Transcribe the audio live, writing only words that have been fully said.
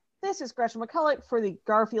This is Gretchen McCulloch for the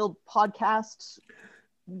Garfield podcast,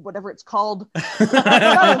 whatever it's called. It's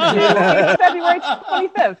February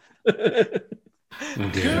 25th.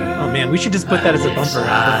 Oh man, we should just put that as a bumper.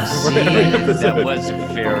 That was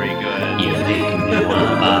very good. You make me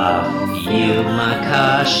wanna laugh. You my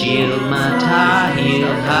cash, you my tie, you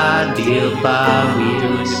hard deal bar,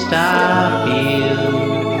 we'll stop you.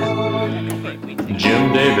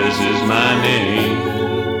 Jim Davis is my name.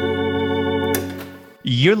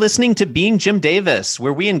 You're listening to Being Jim Davis,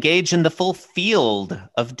 where we engage in the full field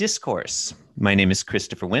of discourse. My name is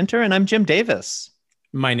Christopher Winter, and I'm Jim Davis.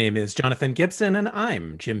 My name is Jonathan Gibson, and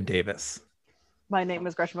I'm Jim Davis. My name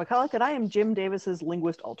is Gretchen McCulloch, and I am Jim Davis's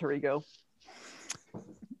linguist alter ego.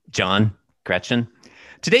 John, Gretchen.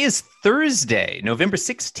 Today is Thursday, November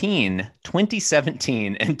 16,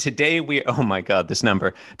 2017, and today oh my God, this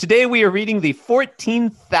number. Today we are reading the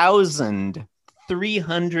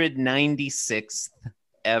 14,396th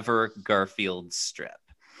ever Garfield strip.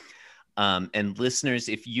 And listeners,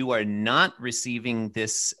 if you are not receiving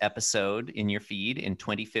this episode in your feed in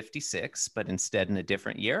 2056, but instead in a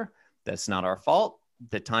different year, that's not our fault.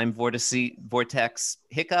 The time vortex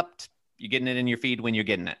hiccuped. You're getting it in your feed when you're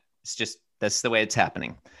getting it. It's just, that's the way it's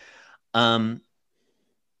happening. We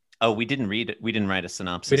didn't read it. We didn't write a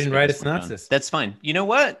synopsis. We didn't write a synopsis. That's fine. You know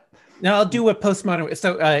what? Now I'll do a postmodern.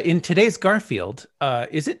 So in today's Garfield,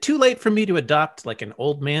 is it too late for me to adopt like an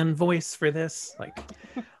old man voice for this? Like,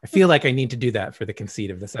 I feel like I need to do that for the conceit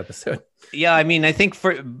of this episode. Yeah, I mean, I think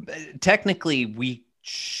technically we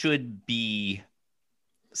should be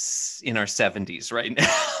in our 70s right now.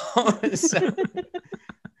 So,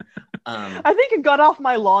 I think a got off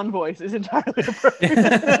my lawn voice is entirely appropriate.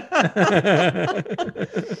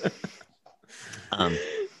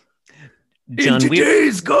 John, in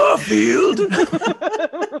today's Garfield.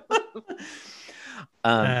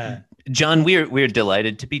 John, we're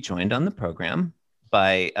delighted to be joined on the program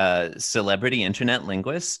by celebrity internet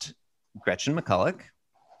linguist Gretchen McCulloch.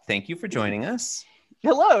 Thank you for joining us.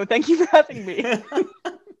 Hello, thank you for having me.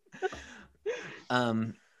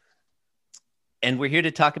 And we're here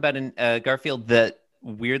to talk about a Garfield that,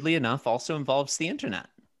 weirdly enough, also involves the internet.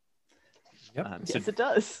 Yep. Yes, it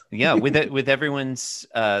does. Yeah, with everyone's.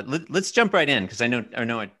 Let's jump right in because I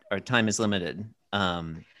know our time is limited.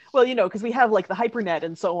 Well, because we have like the hypernet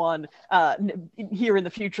and so on here in the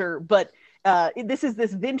future, but this is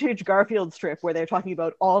this vintage Garfield strip where they're talking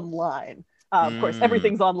about online. Of course,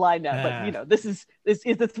 everything's online now, but this is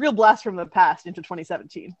the real blast from the past into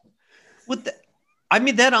 2017. I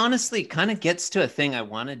mean, that honestly kind of gets to a thing I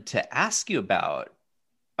wanted to ask you about.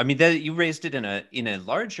 I mean, that you raised it in a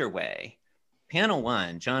larger way. Panel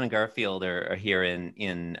one, John and Garfield are here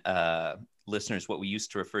in listeners, what we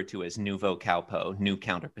used to refer to as nouveau cowpo, new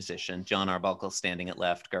counter position. John Arbuckle standing at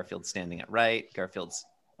left, Garfield standing at right. Garfield's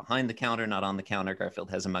behind the counter, not on the counter. Garfield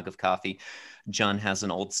has a mug of coffee. John has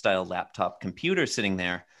an old style laptop computer sitting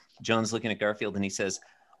there. John's looking at Garfield and he says,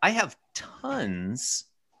 I have tons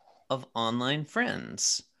of online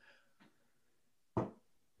friends.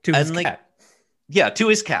 To his cat. Yeah, to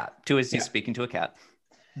his cat. He's speaking to a cat.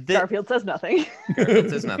 Garfield says nothing. Garfield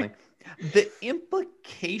says nothing. The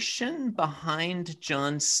implication behind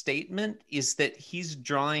John's statement is that he's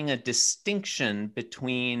drawing a distinction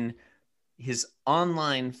between his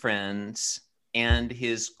online friends and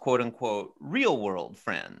his quote unquote real world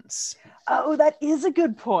friends. Oh, that is a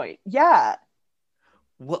good point. Yeah.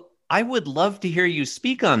 Well, I would love to hear you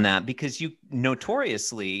speak on that because you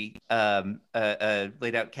notoriously laid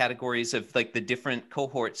out categories of like the different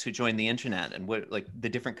cohorts who join the internet and what like the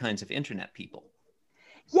different kinds of internet people.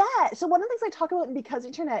 Yeah. So one of the things I talk about in Because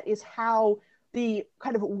Internet is how the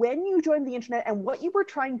kind of when you joined the internet and what you were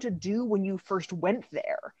trying to do when you first went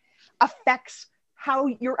there affects how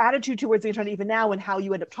your attitude towards the internet even now and how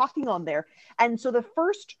you end up talking on there. And so the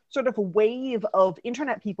first sort of wave of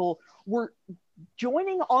internet people were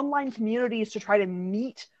joining online communities to try to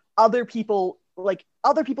meet other people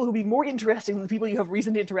who'd be more interesting than the people you have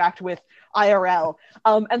reason to interact with IRL.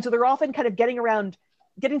 And so they're often kind of getting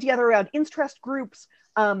together around interest groups,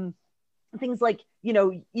 things like,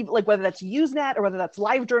 even like whether that's Usenet or whether that's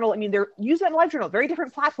LiveJournal. I mean, they're Usenet and LiveJournal, very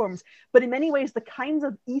different platforms, but in many ways, the kinds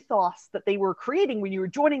of ethos that they were creating when you were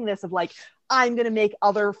joining this of like, I'm going to make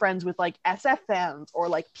other friends with like SF fans or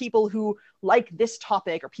like people who like this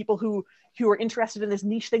topic or people who are interested in this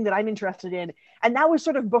niche thing that I'm interested in. And that was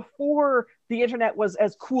sort of before the internet was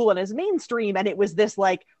as cool and as mainstream. And it was this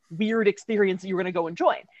like weird experience that you were going to go and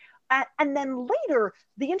join. And then later,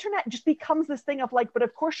 the internet just becomes this thing of like, but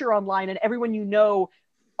of course you're online and everyone you know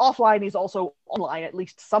offline is also online, at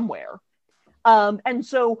least somewhere. And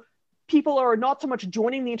so people are not so much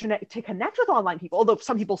joining the internet to connect with online people, although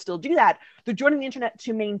some people still do that. They're joining the internet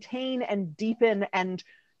to maintain and deepen and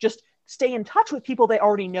just stay in touch with people they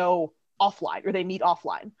already know offline or they meet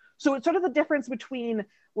offline. So it's sort of the difference between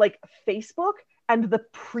like Facebook and the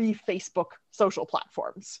pre-Facebook social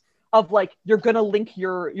platforms of like, you're going to link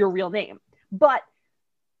your real name. But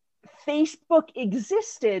Facebook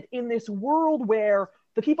existed in this world where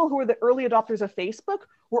the people who were the early adopters of Facebook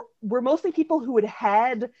were mostly people who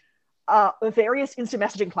had various instant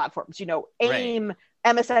messaging platforms, you know, AIM, right.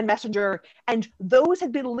 MSN Messenger, and those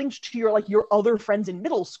had been linked to your other friends in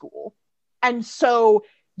middle school. And so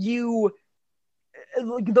it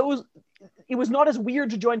was not as weird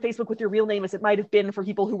to join Facebook with your real name as it might have been for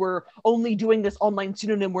people who were only doing this online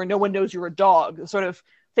pseudonym where no one knows you're a dog, the sort of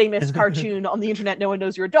famous cartoon on the internet, no one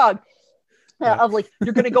knows you're a dog. Of like,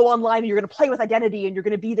 you're going to go online and you're going to play with identity and you're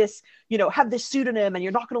going to be this, you know, have this pseudonym and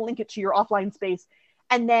you're not going to link it to your offline space.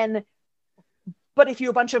 And then, but if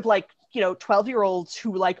you're a bunch of like, you know, 12-year-olds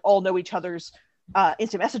who like all know each other's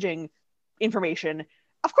instant messaging information,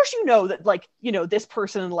 of course, you know that like, you know, this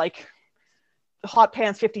person like Hot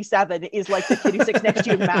Pants 57 is like the kid who sits next to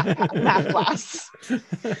you in math class.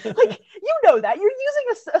 Like, you know that you're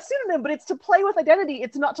using a pseudonym, but it's to play with identity.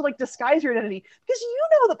 It's not to like disguise your identity because you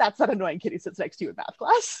know that that's that annoying kid who sits next to you in math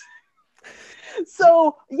class.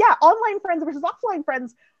 So yeah, online friends versus offline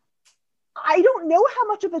friends. I don't know how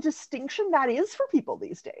much of a distinction that is for people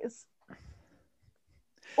these days,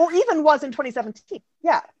 or even was in 2017.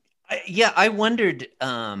 Yeah. I wondered,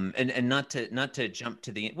 and not to jump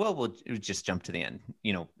to the end. Well, we'll just jump to the end.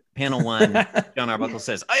 You know, panel 1, Jon Arbuckle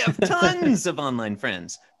says, "I have tons of online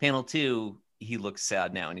friends." Panel 2, he looks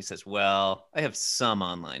sad now and he says, "Well, I have some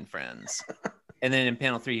online friends." And then in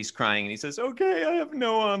panel 3, he's crying and he says, "Okay, I have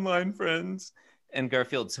no online friends." And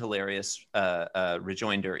Garfield's hilarious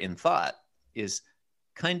rejoinder in thought is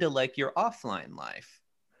kind of like your offline life.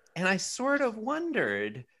 And I sort of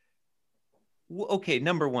wondered, okay,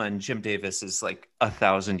 number one, Jim Davis is like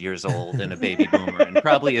 1,000 years old and a baby boomer and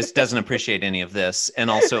probably doesn't appreciate any of this.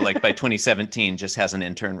 And also like by 2017 just has an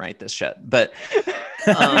intern write this shit. But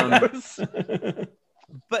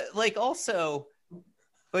like also,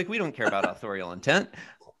 like we don't care about authorial intent.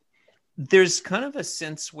 There's kind of a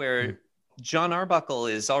sense where Jon Arbuckle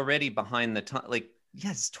is already behind the time. Like,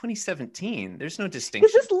 yes, 2017. There's no distinction.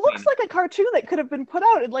 This looks like a cartoon that could have been put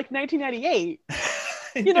out in like 1998.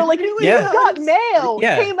 You know, like Got Mail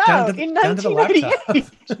came out in 1998.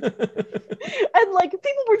 And like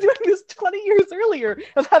people were doing this 20 years earlier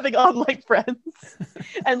of having online friends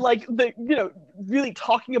and like the, you know, really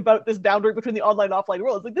talking about this boundary between the online and offline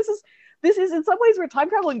worlds. Like this is in some ways we're time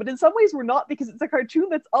traveling, but in some ways we're not, because it's a cartoon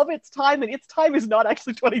that's of its time and its time is not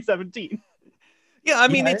actually 2017. Yeah, I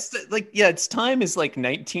mean, it's like, its time is like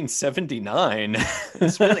 1979.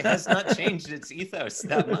 This really has not changed its ethos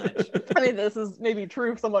that much. I mean, this is maybe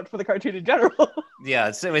true somewhat for the cartoon in general.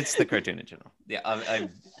 Yeah, so it's the cartoon in general. Yeah,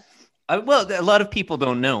 well, a lot of people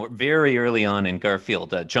don't know. Very early on in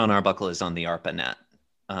Garfield, Jon Arbuckle is on the ARPANET.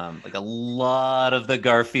 Like a lot of the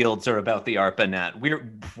Garfields are about the ARPANET. We're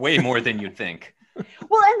way more than you'd think.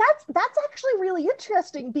 Well, and that's actually really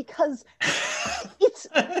interesting because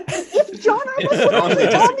if Jon Arbuckle was on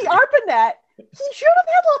the ARPANET, he should have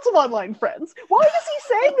had lots of online friends. Why is he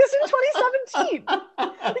saying this in 2017?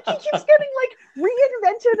 Like he keeps getting like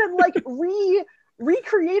reinvented and like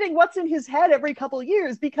recreating what's in his head every couple of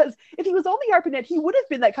years, because if he was on the ARPANET, he would have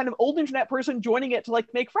been that kind of old internet person joining it to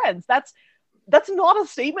like make friends. That's not a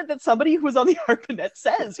statement that somebody who was on the ARPANET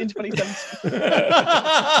says in 2017. Because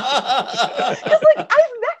like I've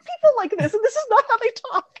met people like this, and this is not how they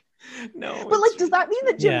talk. No, but like, does that mean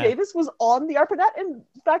that Jim Davis was on the ARPANET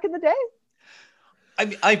back in the day?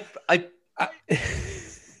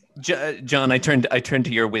 John, I turned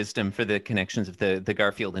to your wisdom for the connections of the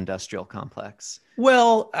Garfield industrial complex.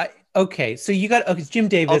 Well, okay, so you got Jim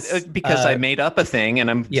Davis because I made up a thing,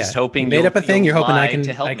 and I'm just hoping made up a thing. You're hoping I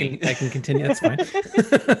can continue. That's fine.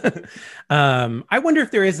 I wonder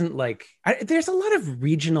if there isn't like there's a lot of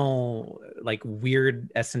regional like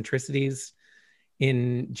weird eccentricities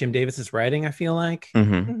in Jim Davis's writing. I feel like,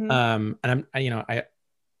 and I'm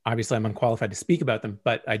obviously I'm unqualified to speak about them,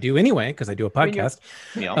 but I do anyway because I do a podcast.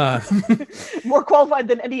 More qualified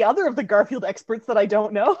than any other of the Garfield experts that I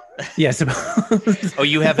don't know. Yes. Oh,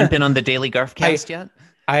 you haven't been on the Daily Garfcast yet?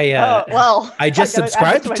 I just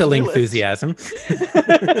subscribed to Linkthusiasm.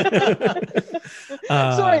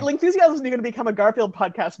 Sorry, Linkthusiasm is going to become a Garfield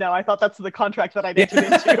podcast now. I thought that's the contract that I entered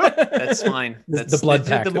into. That's fine. That's the blood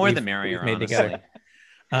pact. The more the merrier, made honestly. Together.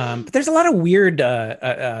 But there's a lot of weird,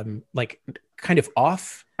 like kind of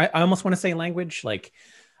off. I almost want to say language, like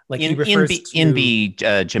Like he refers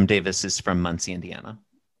to Jim Davis is from Muncie, Indiana.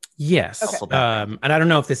 Yes. Okay. And I don't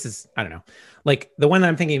know if this is, I don't know. Like the one that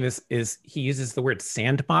I'm thinking of is he uses the word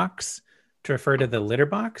sandbox to refer to the litter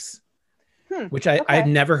box, which I'd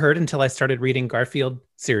never heard until I started reading Garfield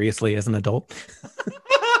seriously as an adult.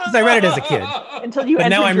 Because I read it as a kid. Until you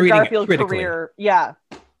entered your Garfield career. Yeah.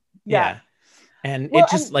 And it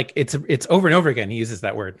just like, it's over and over again. He uses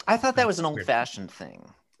that word. I thought that was an old-fashioned thing.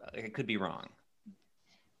 I could be wrong.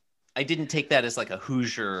 I didn't take that as like a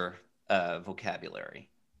Hoosier vocabulary.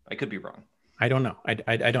 I could be wrong. I don't know.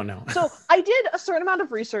 I don't know. So I did a certain amount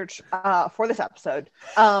of research for this episode,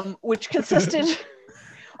 which consisted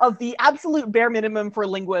of the absolute bare minimum for a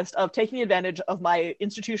linguist of taking advantage of my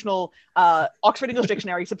institutional Oxford English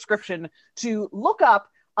Dictionary subscription to look up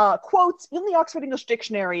quotes in the Oxford English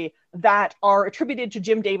Dictionary that are attributed to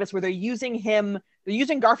Jim Davis, where they're using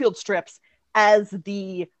Garfield strips as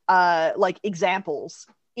the like examples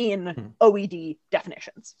in OED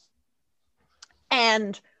definitions.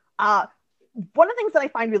 And one of the things that I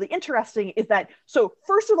find really interesting is that, so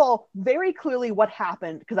first of all, very clearly what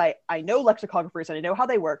happened, because I know lexicographers and I know how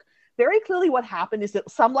they work, very clearly what happened is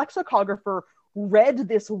that some lexicographer read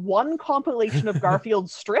this one compilation of Garfield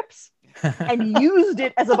strips and used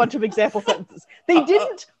it as a bunch of example sentences. They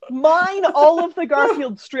didn't mine all of the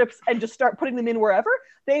Garfield strips and just start putting them in wherever.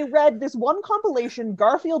 They read this one compilation,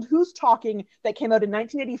 Garfield Who's Talking, that came out in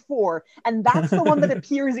 1984, and that's the one that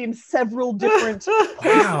appears in several different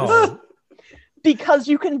places. Wow. Because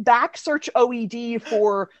you can back search OED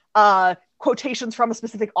for quotations from a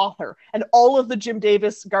specific author, and all of the Jim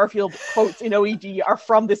Davis Garfield quotes in OED are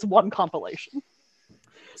from this one compilation.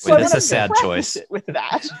 So that's a sad choice. With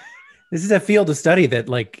that. This is a field of study that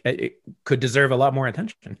like it could deserve a lot more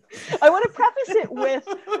attention. I want to preface it with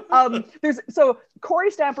so Corey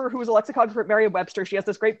Stamper, who is a lexicographer at Merriam-Webster, she has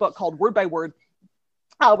this great book called Word by Word,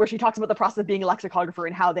 where she talks about the process of being a lexicographer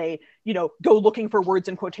and how they, go looking for words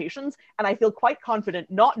and quotations. And I feel quite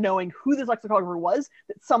confident, not knowing who this lexicographer was,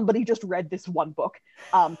 that somebody just read this one book.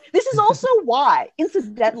 This is also why,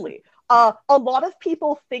 incidentally, a lot of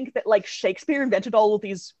people think that like Shakespeare invented all of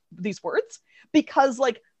these words, because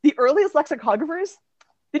like the earliest lexicographers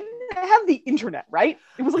didn't have the internet, right?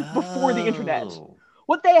 It was like before the internet.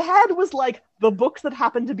 What they had was like the books that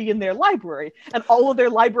happened to be in their library, and all of their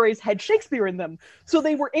libraries had Shakespeare in them. So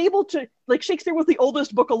they were able to, like, Shakespeare was the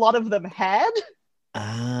oldest book a lot of them had.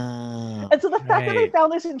 And so the fact that they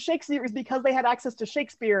found this in Shakespeare is because they had access to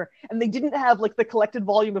Shakespeare and they didn't have like the collected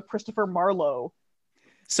volume of Christopher Marlowe.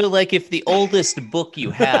 So like if the oldest book you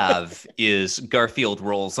have is Garfield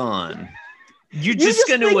Rolls On, you're just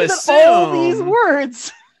going to assume all these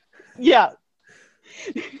words. Yeah.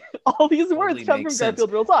 All these words come from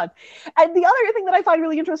Garfield Rolls On. And the other thing that I find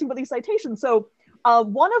really interesting about these citations, so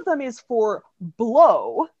one of them is for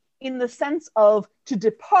blow, in the sense of to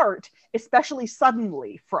depart, especially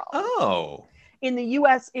suddenly from. Oh. In the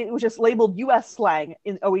US, it was just labeled US slang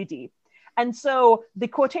in OED. And so the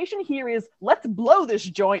quotation here is, let's blow this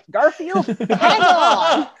joint, Garfield, hang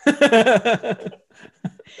on.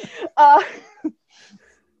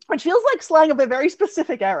 Which feels like slang of a very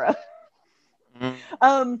specific era.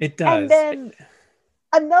 It does. And then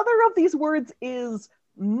another of these words is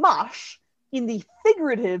mush, in the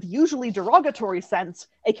figurative, usually derogatory sense,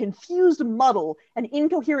 a confused muddle, an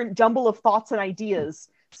incoherent jumble of thoughts and ideas,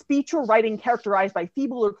 speech or writing characterized by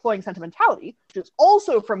feeble or cloying sentimentality, which is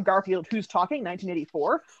also from Garfield Who's Talking,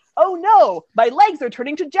 1984. Oh no, my legs are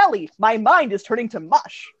turning to jelly, my mind is turning to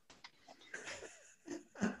mush.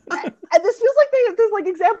 And this feels like there's like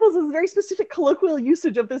examples of very specific colloquial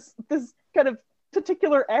usage of this kind of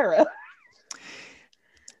particular era.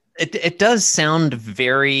 It does sound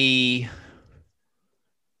very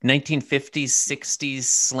 1950s, 60s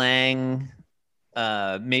slang,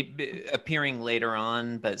 maybe appearing later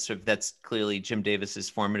on, but sort of that's clearly Jim Davis's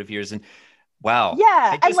formative years. And wow,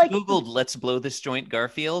 yeah, I just Googled "Let's blow this joint,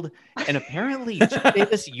 Garfield," and apparently Jim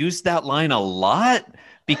Davis used that line a lot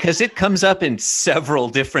because it comes up in several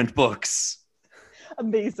different books.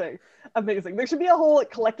 Amazing. There should be a whole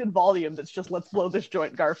collected volume that's just "Let's blow this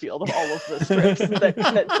joint, Garfield" of all of the strips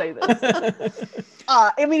that say this.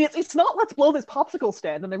 I mean, it's not "Let's blow this popsicle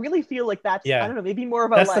stand," and I really feel like that's I don't know, maybe more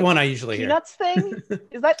of a that's the one I usually Peanuts hear. Thing.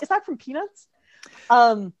 Is that from Peanuts?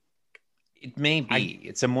 It may be.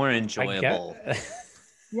 It's a more enjoyable.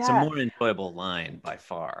 It's a more enjoyable line by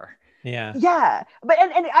far. Yeah, but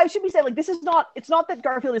and I should be saying, like, it's not that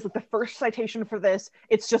Garfield is like the first citation for this.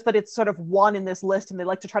 It's just that it's sort of one in this list, and they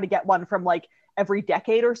like to try to get one from like every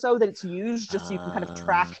decade or so that it's used, just so you can kind of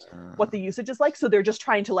track what the usage is like. So they're just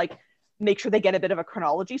trying to like make sure they get a bit of a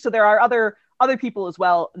chronology. So there are other people as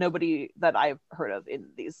well, nobody that I've heard of in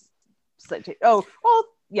these oh well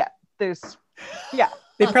yeah there's yeah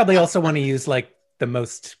they probably also want to use like the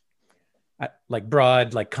most like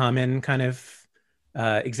broad, like common kind of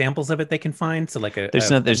examples of it they can find. So like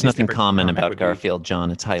there's nothing common about Garfield,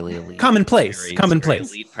 John. It's highly elite. Commonplace.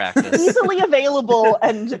 Elite practice. Easily available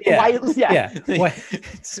and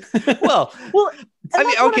well, I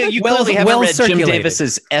mean, okay, you clearly haven't read Jim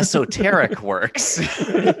Davis's esoteric works.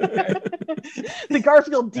 The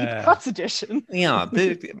Garfield Deep Cuts edition. Yeah,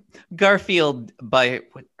 the Garfield by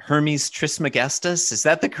Hermes Trismegistus. Is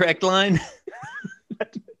that the correct line?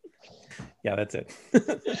 Yeah, that's it.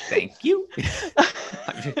 Thank you.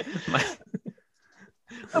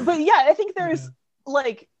 But yeah, I think there's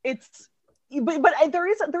like but there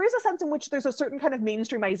is a sense in which there's a certain kind of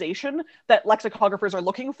mainstreamization that lexicographers are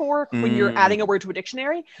looking for when you're adding a word to a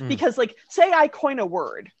dictionary. Because like, say I coin a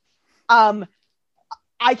word,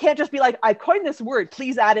 I can't just be like, I coined this word,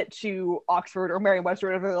 please add it to Oxford or Merriam-Webster, or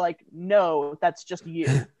whatever. They're like, no, that's just you.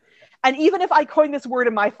 And even if I coin this word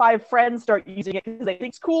and my 5 friends start using it because they think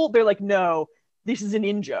it's cool, they're like, no, this is an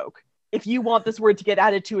in-joke. If you want this word to get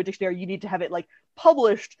added to a dictionary, you need to have it like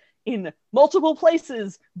published in multiple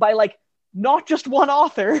places by like not just one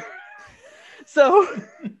author. So,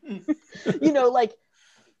 you know, like,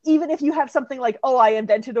 even if you have something like, oh, I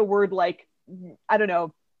invented a word like, I don't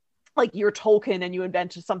know, like you're Tolkien and you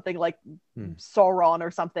invented something like Sauron or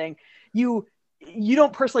something, you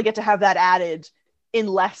don't personally get to have that added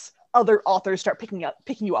unless other authors start picking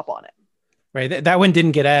you up on it. Right. That one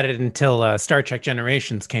didn't get added until Star Trek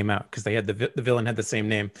Generations came out because they had the villain had the same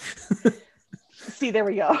name. See, there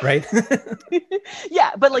we go. Right.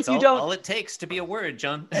 Yeah, but like that's all it takes to be a word,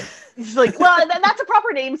 John. It's like, well, that's a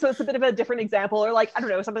proper name, so it's a bit of a different example, or like, I don't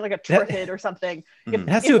know, something like a Trifid or something. It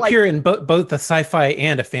has to appear in both a sci-fi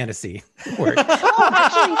and a fantasy work.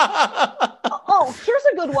 Here's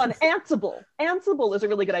a good one. Ansible. Ansible is a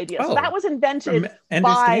really good idea. So that was invented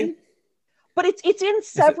by. But it's in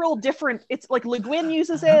several different. It's like Le Guin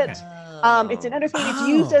uses it. It's in Ender's Game. It's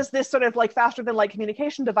used as this sort of like faster than light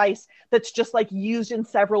communication device that's just like used in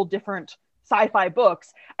several different sci-fi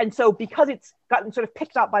books. And so because it's gotten sort of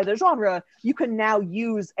picked up by the genre, you can now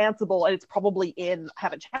use Ansible, and it's probably in. I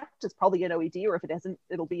haven't checked. It's probably in OED, or if it isn't,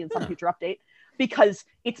 it'll be in some future update because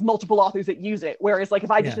it's multiple authors that use it. Whereas like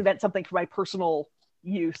if I just invent something for my personal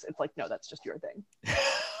use, it's like, no, that's just your thing.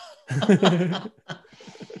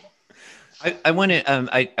 I want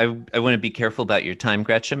to be careful about your time,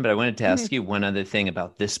 Gretchen, but I wanted to ask you one other thing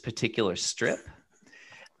about this particular strip.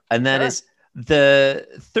 And that is the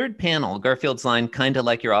third panel, Garfield's line, kind of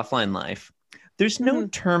like your offline life. There's no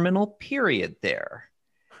terminal period there.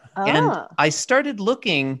 And I started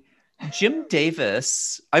looking, Jim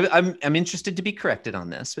Davis, I'm interested to be corrected on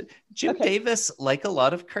this, but Jim Davis, like a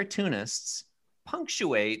lot of cartoonists,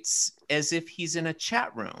 punctuates as if he's in a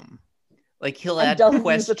chat room. Like he'll add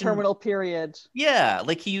use the terminal period. Yeah,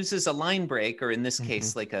 like he uses a line break, or in this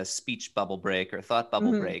case, like a speech bubble break or thought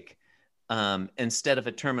bubble break, instead of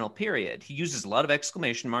a terminal period. He uses a lot of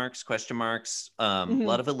exclamation marks, question marks, a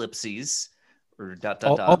lot of ellipses, or dot.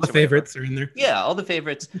 All the favorites are in there. Yeah, all the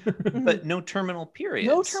favorites, but no terminal period.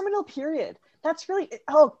 No terminal period. That's really,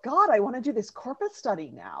 oh God, I want to do this corpus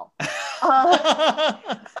study now.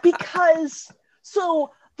 Because,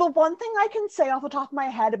 so the one thing I can say off the top of my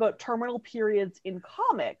head about terminal periods in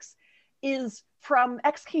comics is from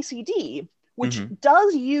XKCD, which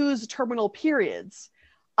does use terminal periods.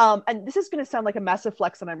 And this is going to sound like a massive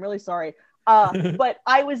flex, and I'm really sorry. But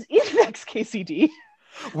I was in XKCD.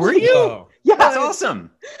 Were you? Yeah. That's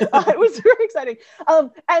awesome. It was very exciting.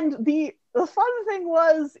 And the fun thing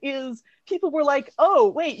is people were like, oh,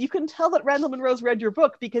 wait, you can tell that Randall Munroe's read your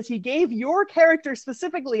book because he gave your character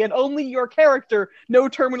specifically, and only your character, no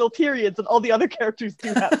terminal periods, and all the other characters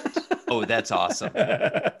do that. Oh, that's awesome.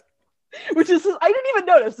 Which is, I didn't even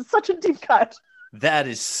notice. It's such a deep cut. That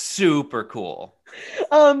is super cool.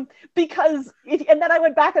 Because, and then I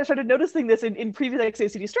went back and I started noticing this in previous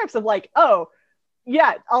XKCD strips of like, oh,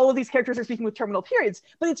 yeah, all of these characters are speaking with terminal periods,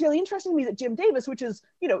 but it's really interesting to me that Jim Davis, which is,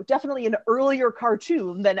 you know, definitely an earlier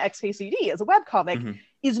cartoon than XKCD as a webcomic,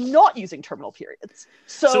 is not using terminal periods.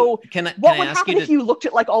 So what would happen if you looked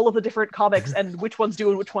at like all of the different comics and which ones do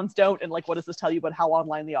and which ones don't, and like what does this tell you about how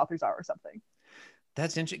online the authors are or something?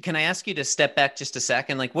 That's interesting. Can I ask you to step back just a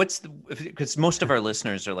second? Like, because most of our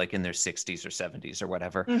listeners are like in their 60s or 70s or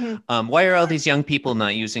whatever. Why are all these young people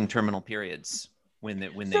not using terminal periods when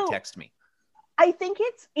they text me? I think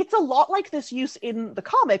it's a lot like this use in the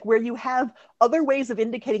comic where you have other ways of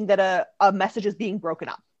indicating that a message is being broken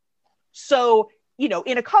up. So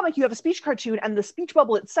in a comic, you have a speech cartoon, and the speech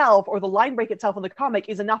bubble itself or the line break itself in the comic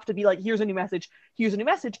is enough to be like, here's a new message, here's a new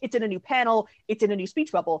message. It's in a new panel, it's in a new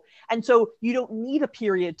speech bubble. And so you don't need a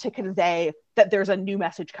period to convey that there's a new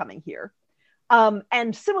message coming here.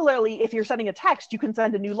 And similarly, if you're sending a text, you can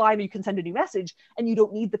send a new line or you can send a new message, and you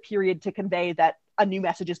don't need the period to convey that a new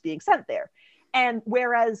message is being sent there. And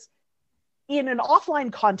whereas in an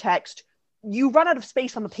offline context, you run out of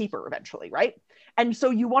space on the paper eventually, right? And so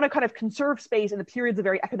you want to kind of conserve space, and the period's a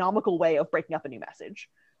very economical way of breaking up a new message.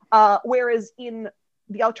 Whereas in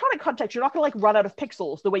the electronic context, you're not going to like run out of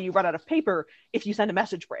pixels the way you run out of paper if you send a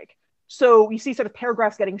message break. So you see sort of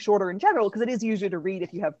paragraphs getting shorter in general because it is easier to read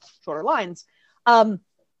if you have shorter lines.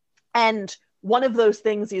 And one of those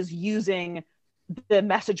things is using the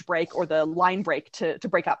message break or the line break to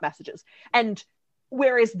break up messages. And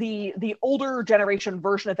whereas the older generation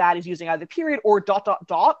version of that is using either period or ... a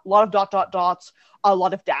lot of ... dots, a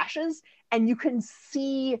lot of dashes. And you can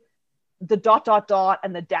see the ...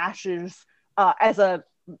 and the dashes as a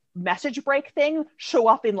message break thing show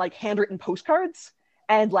up in like handwritten postcards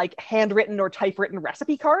and like handwritten or typewritten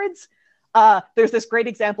recipe cards. There's this great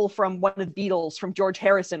example from one of the Beatles, from George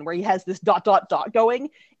Harrison, where he has this ... going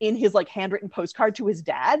in his like handwritten postcard to his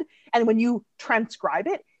dad. And when you transcribe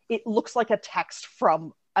it, it looks like a text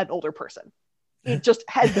from an older person. It just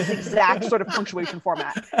has this exact sort of punctuation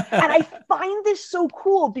format. And I find this so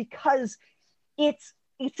cool because it's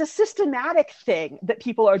a systematic thing that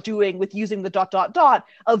people are doing with using the ...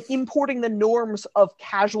 of importing the norms of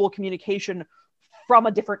casual communication from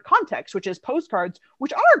a different context, which is postcards,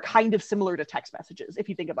 which are kind of similar to text messages. If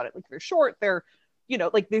you think about it, like they're short, they're,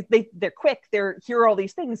 like they're quick, here are all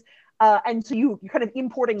these things. And so you're kind of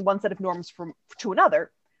importing one set of norms to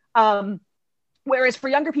another. Whereas for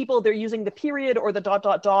younger people, they're using the period or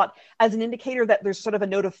the ... as an indicator that there's sort of a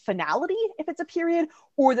note of finality if it's a period,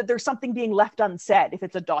 or that there's something being left unsaid if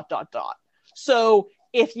it's a ... So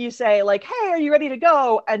if you say like, hey, are you ready to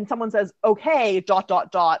go? And someone says, okay, ...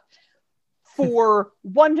 For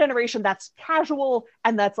one generation, that's casual.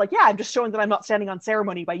 And that's like, yeah, I'm just showing that I'm not standing on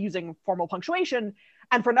ceremony by using formal punctuation.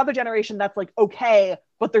 And for another generation, that's like, okay,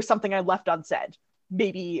 but there's something I left unsaid.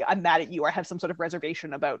 Maybe I'm mad at you, or I have some sort of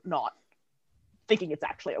reservation about not thinking it's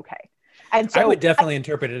actually okay. And so I would definitely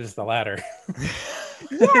interpret it as the latter.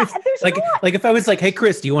 Yeah, there's like if I was like, hey,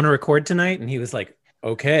 Chris, do you want to record tonight? And he was like,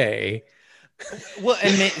 okay. Well,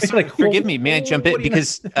 and forgive me, may I jump in?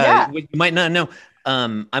 Because you might not know.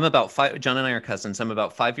 I'm about 5. John and I are cousins. I'm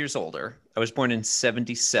about 5 years older. I was born in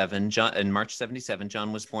 77. John in March 77.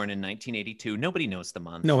 John was born in 1982. Nobody knows the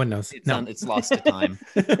month. No one knows. It's lost to time.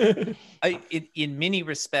 In many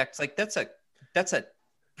respects, like that's a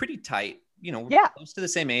pretty tight. We're close to the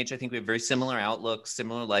same age. I think we have very similar outlooks,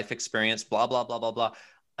 similar life experience. Blah blah blah blah blah.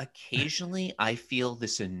 Occasionally, I feel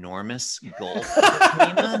this enormous gulf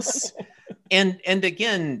between us. And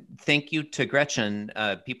again, thank you to Gretchen.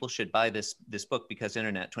 People should buy this book, Because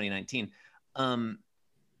Internet 2019.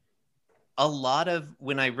 A lot of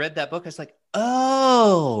when I read that book, I was like,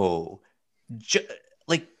 oh,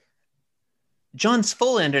 like John's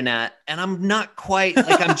full internet, and I'm not quite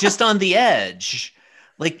like I'm just on the edge.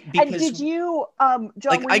 Like, because, and did you, John?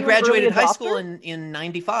 Like, I graduated high school in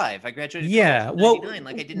 95. I graduated in 99.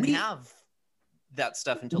 Like, I didn't have that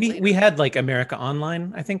stuff until later. We had like America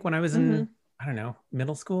Online, I think, when I was in I don't know,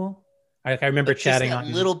 middle school. I remember chatting on a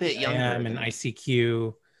little bit younger and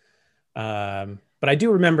ICQ. But I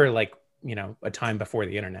do remember like, a time before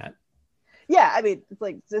the internet. Yeah, I mean, it's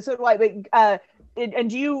like so do I. And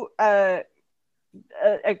do you,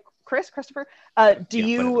 Christopher? Do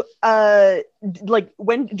you like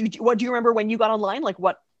what do you remember when you got online? Like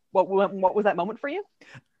what was that moment for you?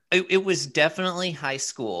 It was definitely high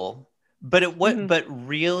school, but but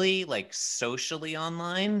really like socially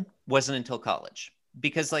online wasn't until college,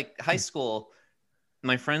 because like high school,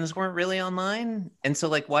 my friends weren't really online, and so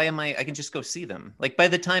like I can just go see them. Like by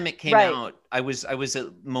the time it came out, I was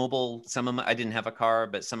at mobile. I didn't have a car,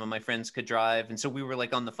 but some of my friends could drive, and so we were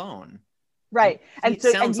like on the phone. Right. And it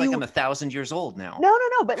sounds like I'm 1,000 years old now. No.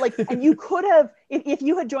 But like, and you could have, if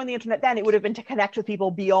you had joined the internet then, it would have been to connect with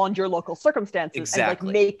people beyond your local circumstances. Exactly. And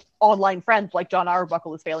like make online friends like John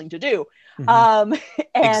Arbuckle is failing to do. Mm-hmm.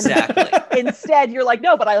 And exactly. Instead you're like,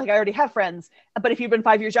 no, but I already have friends. But if you'd been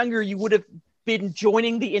 5 years younger, you would have been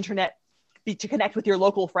joining the internet to connect with your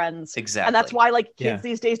local friends. Exactly. And that's why like kids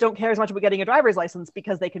these days don't care as much about getting a driver's license,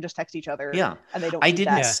 because they can just text each other. Yeah. And they don't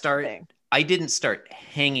I didn't start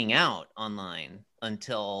hanging out online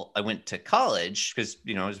until I went to college, because,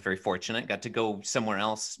 I was very fortunate, got to go somewhere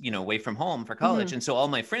else, away from home for college. Mm-hmm. And so all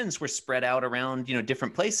my friends were spread out around,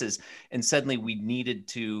 different places. And suddenly we needed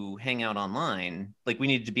to hang out online. Like, we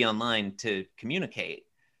needed to be online to communicate.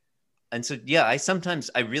 And so, yeah,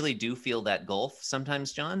 I really do feel that gulf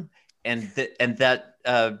sometimes, John. And that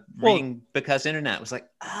reading Because Internet was like,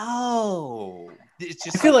 oh, it's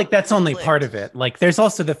just. I feel like that's only part of it. Like, there's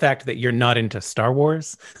also the fact that you're not into Star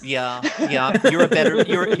Wars. Yeah. You're a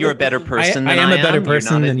better person. I am a better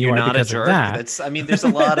person than you are because of that. There's a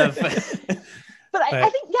lot of. But I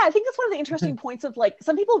think that's one of the interesting points of, like,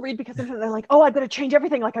 some people read Because Internet, they're like, oh, I'm going to change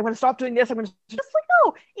everything. Like, I'm going to stop doing this. I'm going to just like,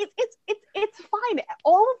 no, it's fine.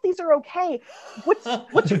 All of these are okay.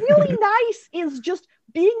 What's really nice is just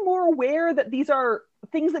being more aware that these are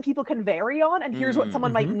things that people can vary on. And here's what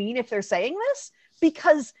someone might mean if they're saying this,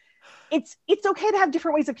 because it's okay to have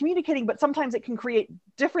different ways of communicating, but sometimes it can create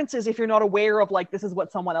differences if you're not aware of, like, this is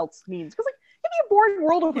what someone else means. Because, like, it'd be a boring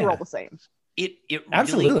world if we're all the same. It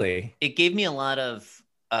absolutely really, it gave me a lot of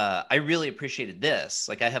I really appreciated this.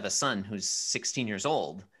 Like, I have a son who's 16 years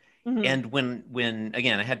old. Mm-hmm. And when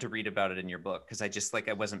again, I had to read about it in your book because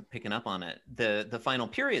I wasn't picking up on it. The final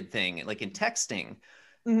period thing, like in texting,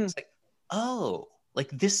 it's like, oh, like,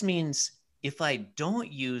 this means if I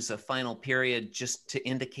don't use a final period just to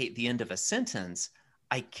indicate the end of a sentence,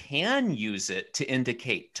 I can use it to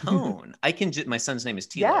indicate tone. I can my son's name is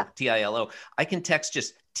Tilo, Tilo. I can text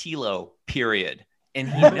just Tilo, period. And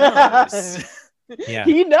he knows. Yeah.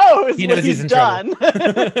 He knows what he's done.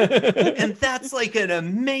 And that's like an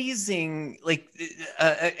amazing, like,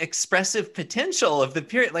 expressive potential of the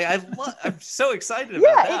period. Like, I'm so excited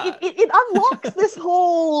about that. It unlocks this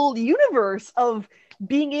whole universe of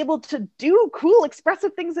being able to do cool,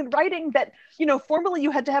 expressive things in writing that, formerly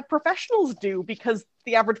you had to have professionals do because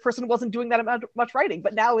the average person wasn't doing that much writing.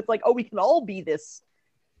 But now it's like, oh, we can all be this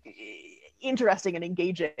interesting and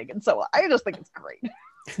engaging. And so I just think it's great.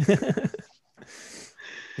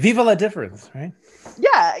 Viva la difference, right?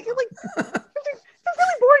 Yeah, like, it's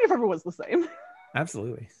really boring if everyone's the same.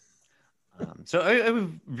 Absolutely. So I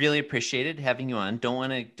really appreciated having you on. Don't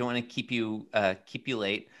want to keep you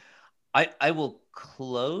late. I will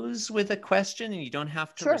close with a question, and you don't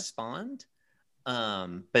have to respond.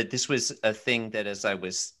 But this was a thing that, as I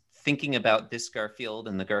was thinking about this Garfield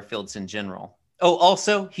and the Garfields in general. Oh,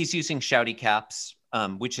 also, he's using shouty caps,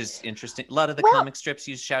 which is interesting. A lot of the comic strips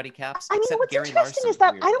use shouty caps. I mean, what's interesting is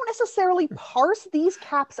that I don't necessarily parse these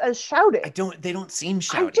caps as shouting. They don't seem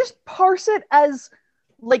shouty. I just parse it as,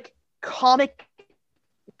 like, comic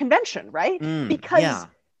convention, right? Because,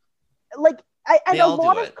 like, and a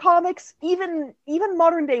lot of comics, even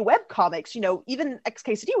modern day web comics, even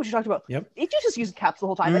XKCD, which you talked about, it just uses caps the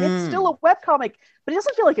whole time, and it's still a web comic, but it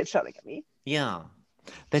doesn't feel like it's shouting at me. Yeah,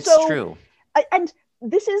 that's true. And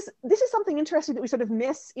this is something interesting that we sort of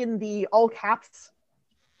miss in the all caps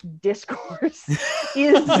discourse.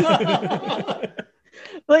 Is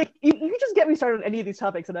like, you just get me started on any of these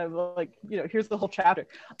topics, and I'm like, here's the whole chapter.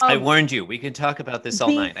 I warned you. We can talk about this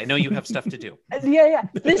all night. I know you have stuff to do. Yeah.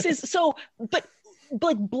 This is so, but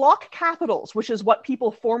like block capitals, which is what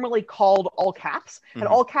people formerly called all caps, and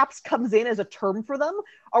all caps comes in as a term for them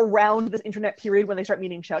around this internet period when they start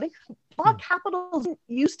meaning shouting. Block capitals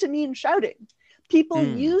used to mean shouting. People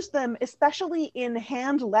used them, especially in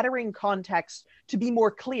hand lettering context, to be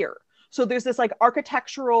more clear. So there's this, like,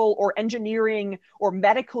 architectural or engineering or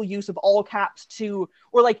medical use of all caps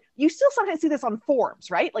or like, you still sometimes see this on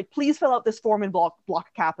forms, right? Like, please fill out this form in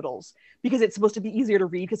block capitals because it's supposed to be easier to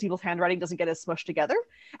read because people's handwriting doesn't get as smushed together.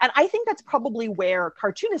 And I think that's probably where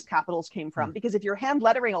cartoonist capitals came from, because if you're hand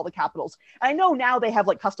lettering all the capitals, and I know now they have,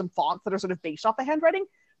 like, custom fonts that are sort of based off the handwriting,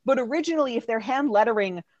 but originally, if they're hand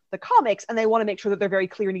lettering the comics and they want to make sure that they're very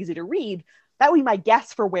clear and easy to read, that would be my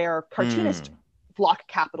guess for where cartoonist block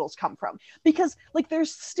capitals come from. Because, like,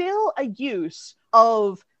 there's still a use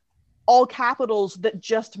of all capitals that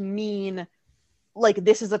just mean, like,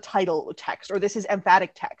 this is a title text or this is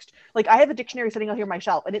emphatic text. Like, I have a dictionary sitting out here on my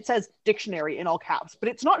shelf and it says dictionary in all caps, but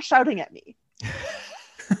it's not shouting at me.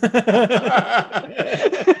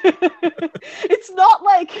 It's not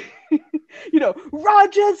like,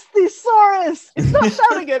 Rogers Thesaurus. It's not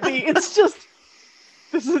shouting at me. It's just,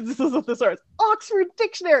 this is a thesaurus. Oxford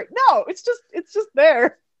Dictionary. No, it's just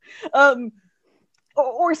there.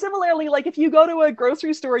 Or similarly, like, if you go to a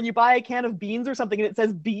grocery store and you buy a can of beans or something and it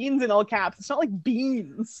says beans in all caps, it's not like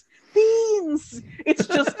beans. Beans. It's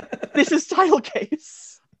just, this is title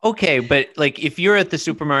case. Okay, but, like, if you're at the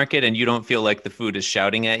supermarket and you don't feel like the food is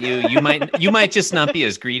shouting at you, you might just not be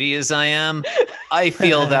as greedy as I am. I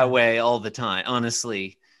feel that way all the time,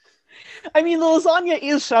 honestly. I mean, the lasagna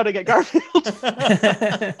is shouting at Garfield.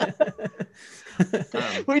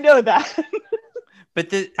 We know that.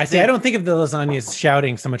 But I don't think of the lasagna as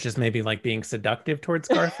shouting so much as maybe like being seductive towards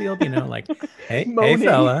Garfield, like, hey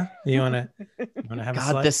fella, you wanna have a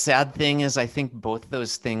slice? The sad thing is I think both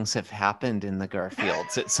those things have happened in the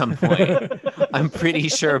Garfields at some point. I'm pretty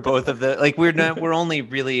sure both of the we're only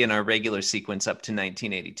really in our regular sequence up to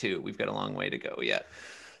 1982. We've got a long way to go yet.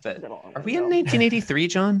 But are we in 1983,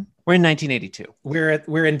 John? We're in 1982.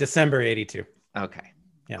 We're in December 82. Okay.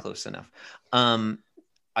 Yeah. Close enough.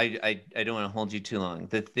 I don't want to hold you too long.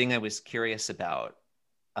 The thing I was curious about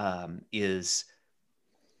is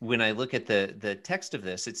when I look at the text of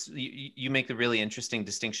this, it's you make the really interesting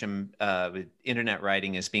distinction with internet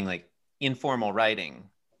writing as being like informal writing,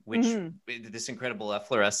 which this incredible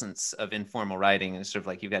efflorescence of informal writing is sort of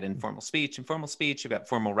like you've got informal speech, you've got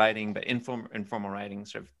formal writing, but informal writing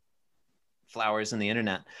sort of flowers in the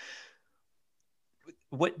internet.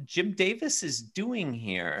 What Jim Davis is doing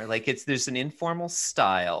here, there's an informal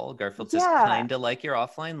style. Garfield's just kind of like your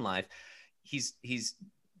offline life. He's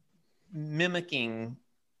mimicking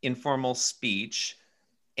informal speech,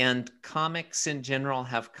 and comics in general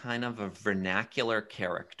have kind of a vernacular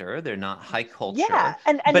character. They're not high culture. Yeah,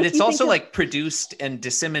 and but it's also like produced and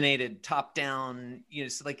disseminated top down.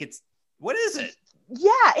 So what is it?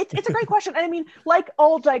 Yeah, it's a great question. And I mean, like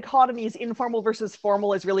all dichotomies, informal versus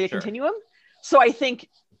formal is really a continuum. So I think,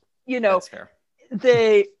 That's fair.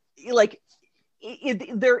 it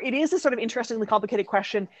is this sort of interestingly complicated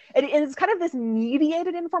question. And it's kind of this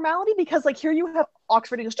mediated informality because here you have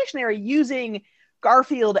Oxford English Dictionary using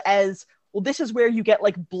Garfield as, well, this is where you get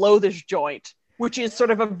blow this joint, which is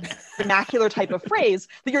sort of a vernacular type of phrase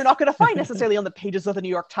that you're not going to find necessarily on the pages of the New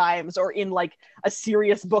York Times or in a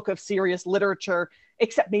serious book of serious literature,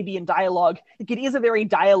 except maybe in dialogue. It is a very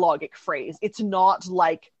dialogic phrase. It's not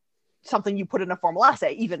something you put in a formal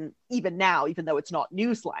essay, even now, even though it's not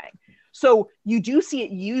new slang. So you do see it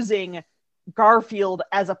using Garfield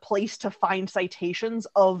as a place to find citations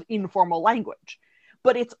of informal language.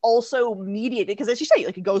 But it's also mediated because, as you say,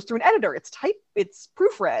 it goes through an editor, it's typed, it's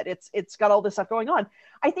proofread, it's got all this stuff going on.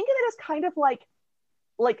 I think of it as kind of like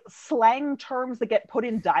slang terms that get put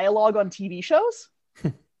in dialogue on TV shows.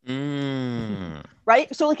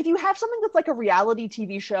 Right? So if you have something that's a reality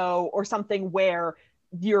TV show or something where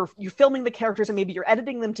you're filming the characters and maybe you're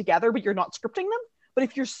editing them together, but you're not scripting them. But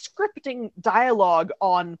if you're scripting dialogue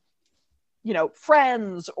on,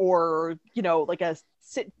 Friends or, a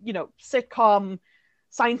sitcom,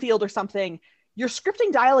 Seinfeld or something, you're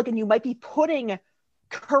scripting dialogue and you might be putting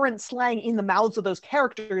current slang in the mouths of those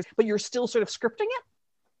characters, but you're still sort of scripting it.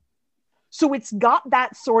 So it's got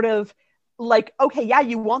that sort of okay, yeah,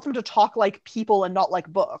 you want them to talk like people and not like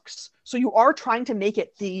books. So you are trying to make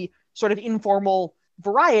it the sort of informal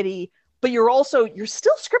variety, but you're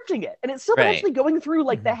still scripting it, and it's still actually going through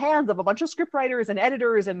the hands of a bunch of scriptwriters and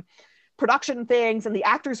editors and production things, and the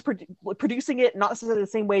actors producing it not necessarily the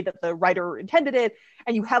same way that the writer intended it,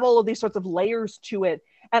 and you have all of these sorts of layers to it.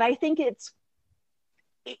 And I think it's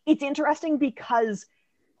interesting because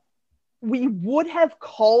we would have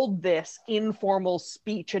called this informal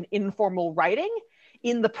speech and informal writing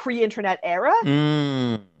in the pre-internet era.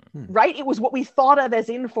 Right? It was what we thought of as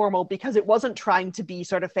informal because it wasn't trying to be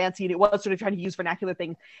sort of fancy and it was sort of trying to use vernacular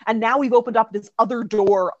things. And now we've opened up this other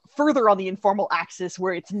door further on the informal axis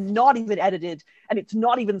where it's not even edited and it's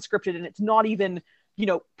not even scripted and it's not even,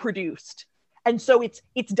 produced. And so it's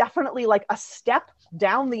definitely a step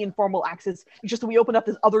down the informal axis. It's just that we opened up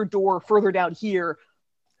this other door further down here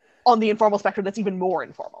on the informal spectrum that's even more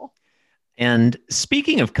informal. And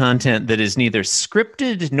speaking of content that is neither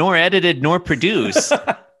scripted nor edited nor produced,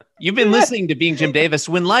 you've been listening to Being Jim Davis.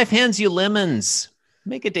 When life hands you lemons,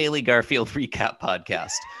 make a daily Garfield recap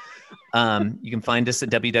podcast. You can find us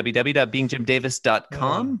at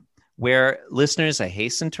www.beingjimdavis.com, where listeners, I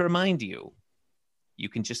hasten to remind you, you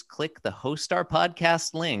can just click the host our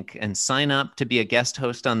podcast link and sign up to be a guest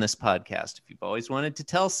host on this podcast. If you've always wanted to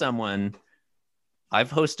tell someone, I've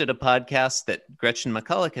hosted a podcast that Gretchen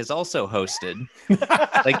McCulloch has also hosted.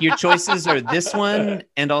 Your choices are this one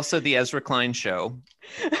and also the Ezra Klein Show.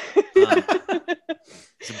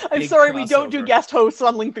 I'm sorry, we don't do guest hosts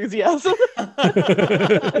on Lingthusiasm.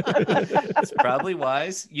 It's probably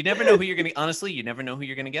wise. You never know who you're going to, honestly, you never know who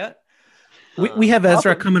you're going to get. We have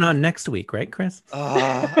Ezra coming on next week, right, Chris?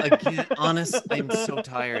 Again, honest, I'm so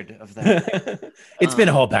tired of that. It's been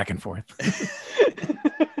a whole back and forth.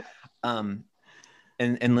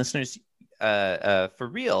 And listeners, for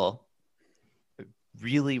real,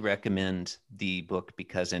 really recommend the book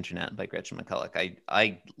Because Internet by Gretchen McCulloch.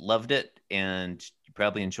 I loved it, and you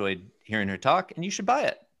probably enjoyed hearing her talk, and you should buy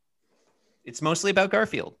it. It's mostly about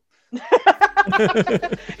Garfield. Entirely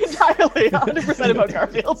 100% about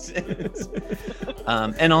Garfield.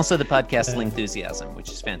 And also the podcast Lingthusiasm, which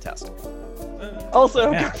is fantastic.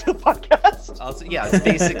 Also, Garfield podcast. Also, yeah, it's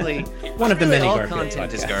basically one of the many all Garfield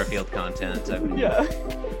content podcasts. is Garfield content. I mean, Yeah.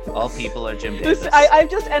 all people are Jim Davis. I've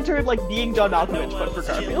just entered like being John Malkovich, but for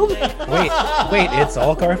Garfield. Wait, it's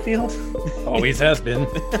all Garfield? Always has been.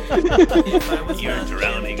 You're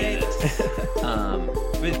drowning in it.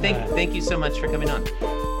 But thank you so much for coming on.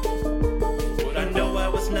 Would I know I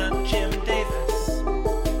was not Jim Davis?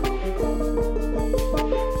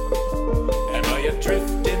 Am I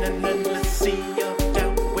adrift in an endless sea of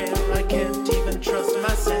doubt where I can't even trust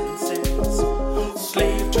my senses?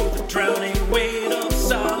 Slave to the drowning weight of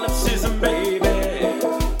solipsism, baby.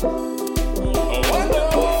 Oh, I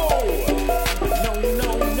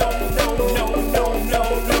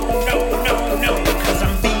no. 'Cause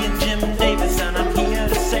I'm being Jim Davis and I'm here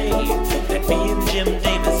to say that being Jim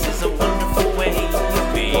Davis is a wonderful way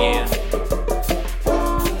to be.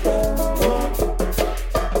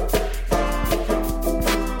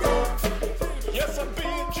 Yes, I'm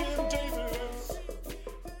being Jim Davis.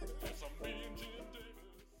 Yes, I'm being Jim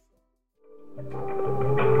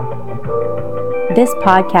Davis. This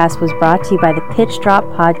podcast was brought to you by the Pitch Drop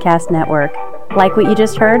Podcast Network. Like what you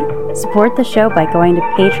just heard? Support the show by going to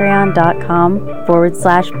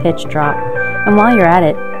patreon.com/pitchdrop. And while you're at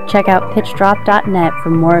it, check out pitchdrop.net for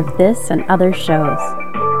more of this and other shows.